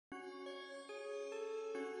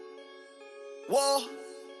Whoa,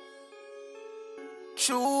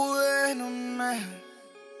 Ntjuvenu, man.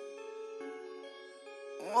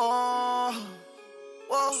 Whoa,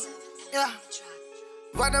 whoa, yeah.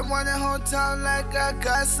 Run up on the whole town like I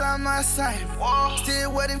got some my sign.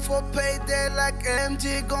 Still waiting for payday like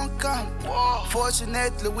MG gon' come.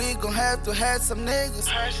 Fortunately, we gon' have to have some niggas.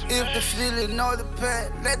 If the feeling know the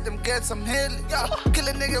pain, let them get some healing. Yeah. Kill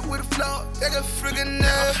a nigga with a flow, like a friggin'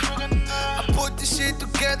 nigga. I put this shit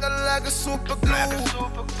together like a super glue.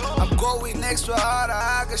 I'm going extra hard,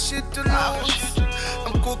 I got shit to lose.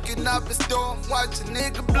 I'm cooking up a storm, watch a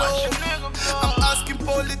nigga blow. I'm asking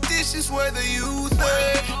politicians where the youth is.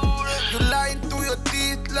 You lying through your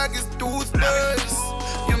teeth like it's toothpaste.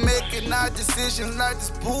 You're making our decisions like this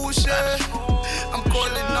bullshit. I'm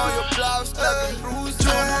calling all your bluffs like a bruise.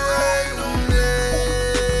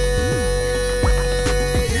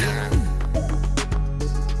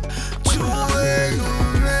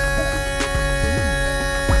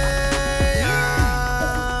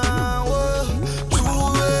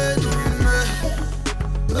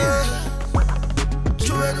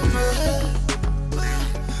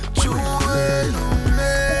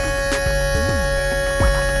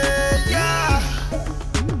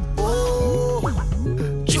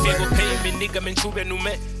 Nigga, man, Ntjuvenu,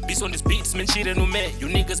 man. Beats on these beats, man, Ntjuvenu, man. You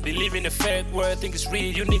niggas believe in the fake world, think it's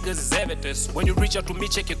real. You niggas is evidence. When you reach out to me,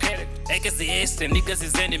 check your character. X the S, and niggas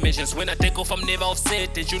is animations. When I take off, I'm never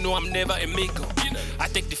offset, and you know I'm never amigo. I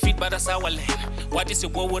take defeat, but that's how I land. What is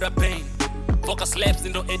your war with a pain? Focus slaps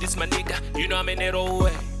in the end, it's my nigga. You know I'm in it all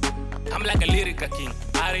way. I'm like a lyrical king.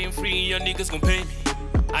 I ain't free, your niggas gon' pay me.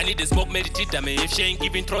 I need the smoke, meditate, man. If she ain't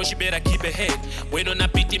giving throw, she better keep her head. When on a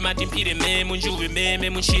pity, Matimpire, man, Munjuve, man,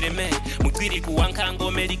 Munshire, man. Mutiri, Kuankango,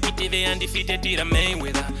 Medikite, undefeated, did a man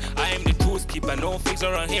with her. I am the truth keeper, no fix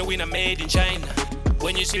around here when I'm made in China.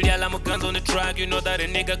 When you see the alarm guns on the track, you know that a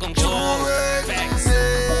nigga gon' go. Facts.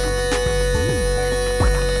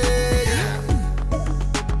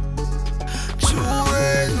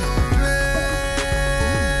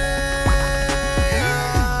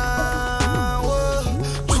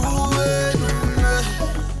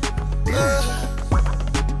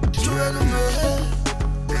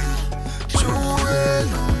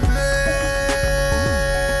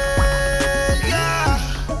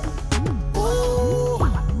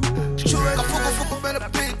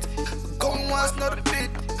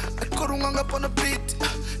 Up on the beat,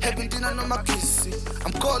 having dinner on my kissy.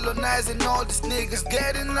 I'm colonizing all these niggas,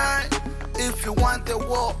 get in line. If you want the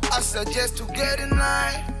war, I suggest you get in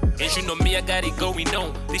line. And you know me, I got it going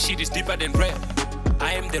on. This shit is deeper than rap.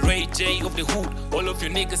 I am the Ray J of the hood. All of you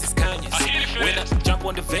niggas is Kanye's. When I jump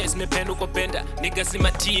on the vest, me pen uko benda. Niggas in my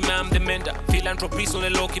team, I'm the mender. Philanthropist on the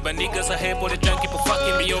low key, but niggas are here for the junkie for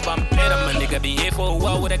fucking me over. I'm better, my nigga. Been here for a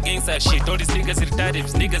while with that gangsta shit. All these niggas retarded.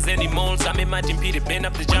 If niggas any moles, I'm in my team, Peter. Bend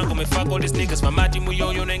up the jungle, me fuck all these niggas. My team, we yo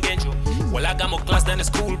and genjo. Well, I got more class than a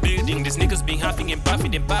school building. These niggas been huffing and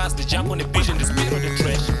puffing and past. The jump on the vision, the speed of the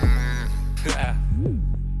trash.